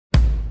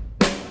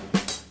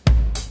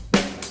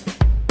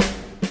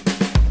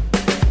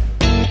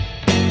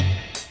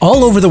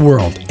All over the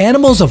world,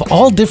 animals of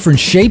all different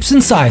shapes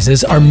and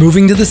sizes are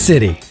moving to the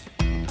city.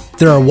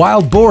 There are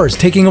wild boars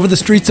taking over the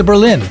streets of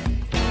Berlin,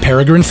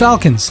 peregrine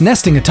falcons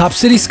nesting atop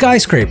city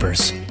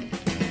skyscrapers,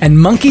 and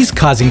monkeys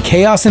causing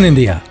chaos in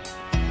India.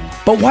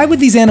 But why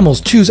would these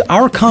animals choose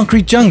our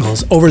concrete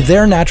jungles over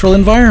their natural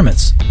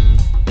environments?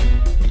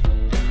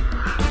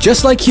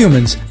 Just like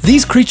humans,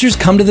 these creatures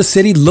come to the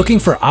city looking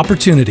for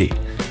opportunity,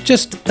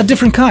 just a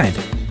different kind.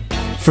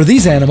 For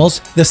these animals,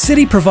 the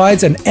city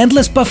provides an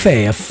endless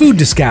buffet of food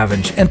to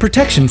scavenge and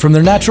protection from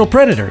their natural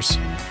predators.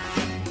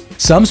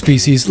 Some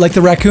species, like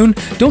the raccoon,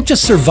 don't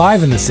just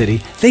survive in the city,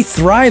 they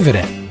thrive in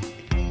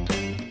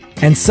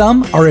it. And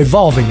some are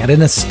evolving at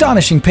an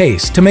astonishing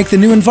pace to make the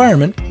new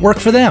environment work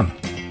for them.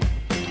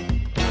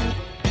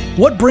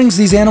 What brings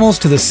these animals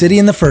to the city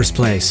in the first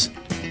place?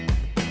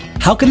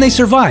 How can they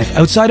survive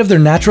outside of their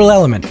natural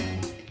element?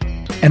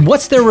 And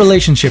what's their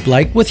relationship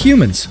like with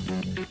humans?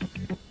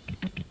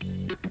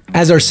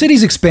 As our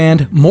cities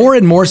expand, more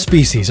and more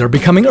species are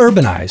becoming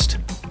urbanized.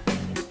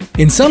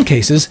 In some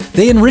cases,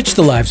 they enrich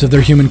the lives of their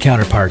human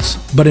counterparts,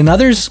 but in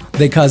others,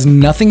 they cause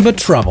nothing but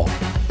trouble.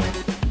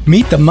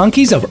 Meet the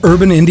monkeys of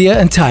urban India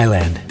and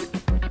Thailand.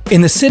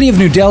 In the city of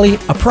New Delhi,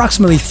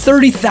 approximately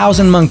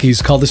 30,000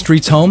 monkeys call the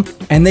streets home,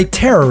 and they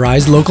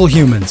terrorize local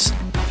humans.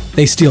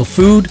 They steal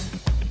food,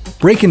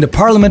 break into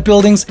parliament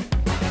buildings,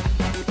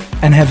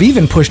 and have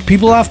even pushed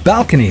people off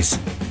balconies.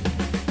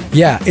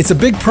 Yeah, it's a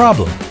big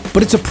problem.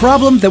 But it's a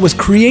problem that was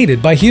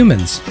created by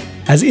humans.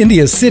 As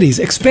India's cities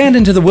expand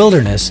into the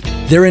wilderness,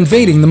 they're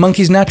invading the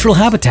monkeys' natural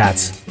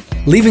habitats,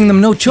 leaving them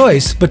no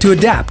choice but to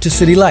adapt to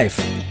city life.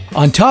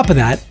 On top of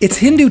that, it's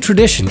Hindu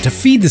tradition to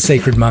feed the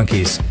sacred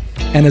monkeys.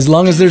 And as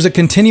long as there's a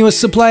continuous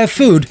supply of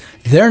food,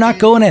 they're not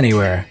going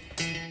anywhere.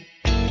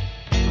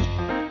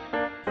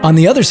 On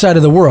the other side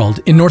of the world,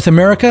 in North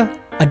America,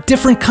 a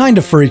different kind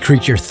of furry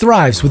creature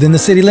thrives within the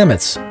city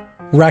limits.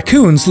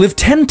 Raccoons live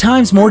 10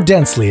 times more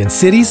densely in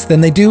cities than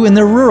they do in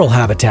their rural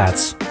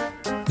habitats.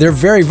 They're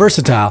very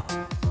versatile.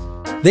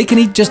 They can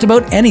eat just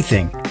about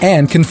anything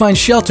and can find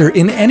shelter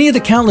in any of the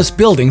countless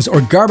buildings or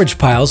garbage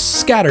piles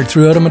scattered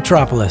throughout a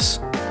metropolis.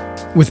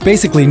 With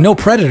basically no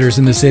predators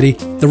in the city,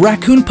 the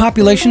raccoon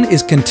population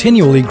is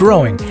continually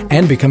growing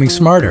and becoming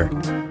smarter.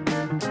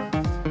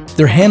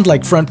 Their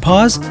hand-like front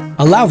paws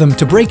allow them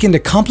to break into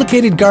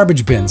complicated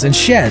garbage bins and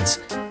sheds,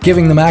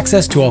 giving them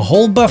access to a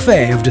whole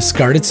buffet of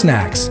discarded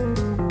snacks.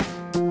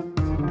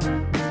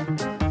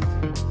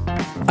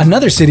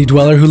 Another city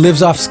dweller who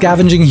lives off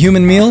scavenging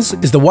human meals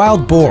is the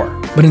wild boar.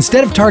 But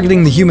instead of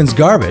targeting the humans'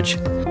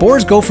 garbage,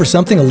 boars go for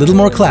something a little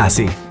more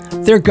classy: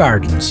 their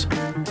gardens.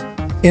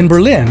 In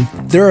Berlin,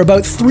 there are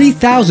about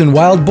 3,000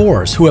 wild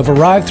boars who have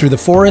arrived through the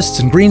forests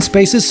and green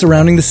spaces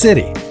surrounding the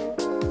city.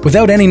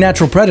 Without any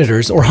natural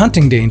predators or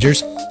hunting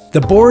dangers,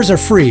 the boars are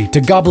free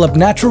to gobble up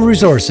natural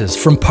resources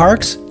from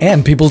parks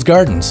and people's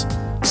gardens.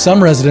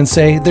 Some residents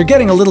say they're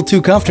getting a little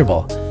too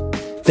comfortable.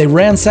 They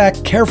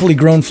ransack carefully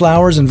grown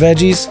flowers and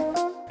veggies.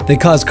 They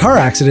cause car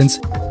accidents,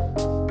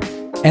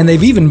 and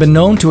they've even been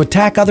known to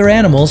attack other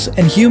animals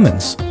and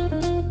humans.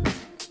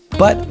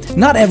 But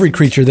not every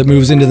creature that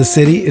moves into the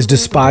city is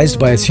despised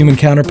by its human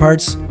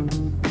counterparts.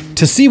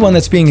 To see one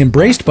that's being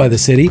embraced by the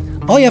city,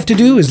 all you have to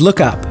do is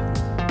look up.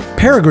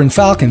 Peregrine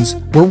falcons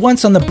were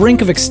once on the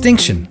brink of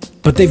extinction,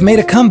 but they've made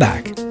a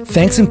comeback,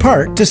 thanks in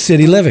part to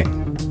city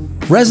living.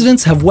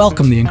 Residents have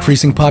welcomed the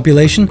increasing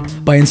population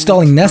by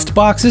installing nest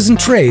boxes and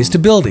trays to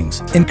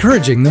buildings,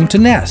 encouraging them to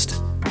nest.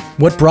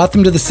 What brought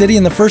them to the city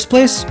in the first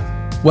place?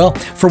 Well,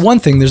 for one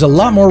thing, there's a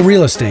lot more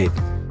real estate.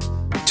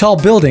 Tall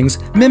buildings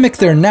mimic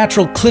their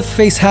natural cliff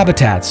face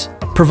habitats,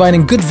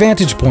 providing good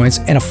vantage points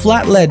and a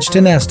flat ledge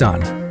to nest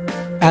on.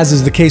 As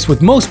is the case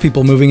with most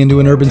people moving into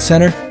an urban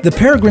center, the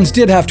peregrines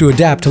did have to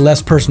adapt to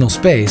less personal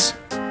space.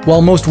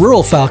 While most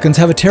rural falcons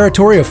have a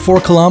territory of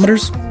 4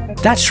 kilometers,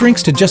 that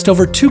shrinks to just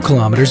over 2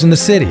 kilometers in the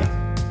city.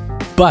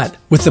 But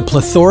with the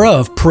plethora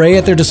of prey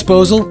at their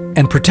disposal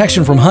and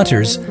protection from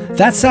hunters,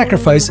 that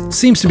sacrifice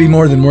seems to be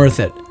more than worth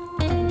it.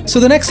 So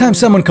the next time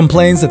someone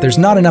complains that there's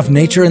not enough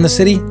nature in the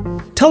city,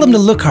 tell them to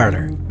look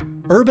harder.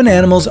 Urban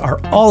animals are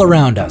all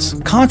around us,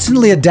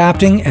 constantly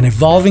adapting and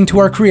evolving to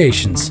our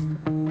creations.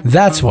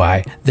 That's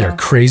why they're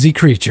crazy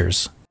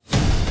creatures.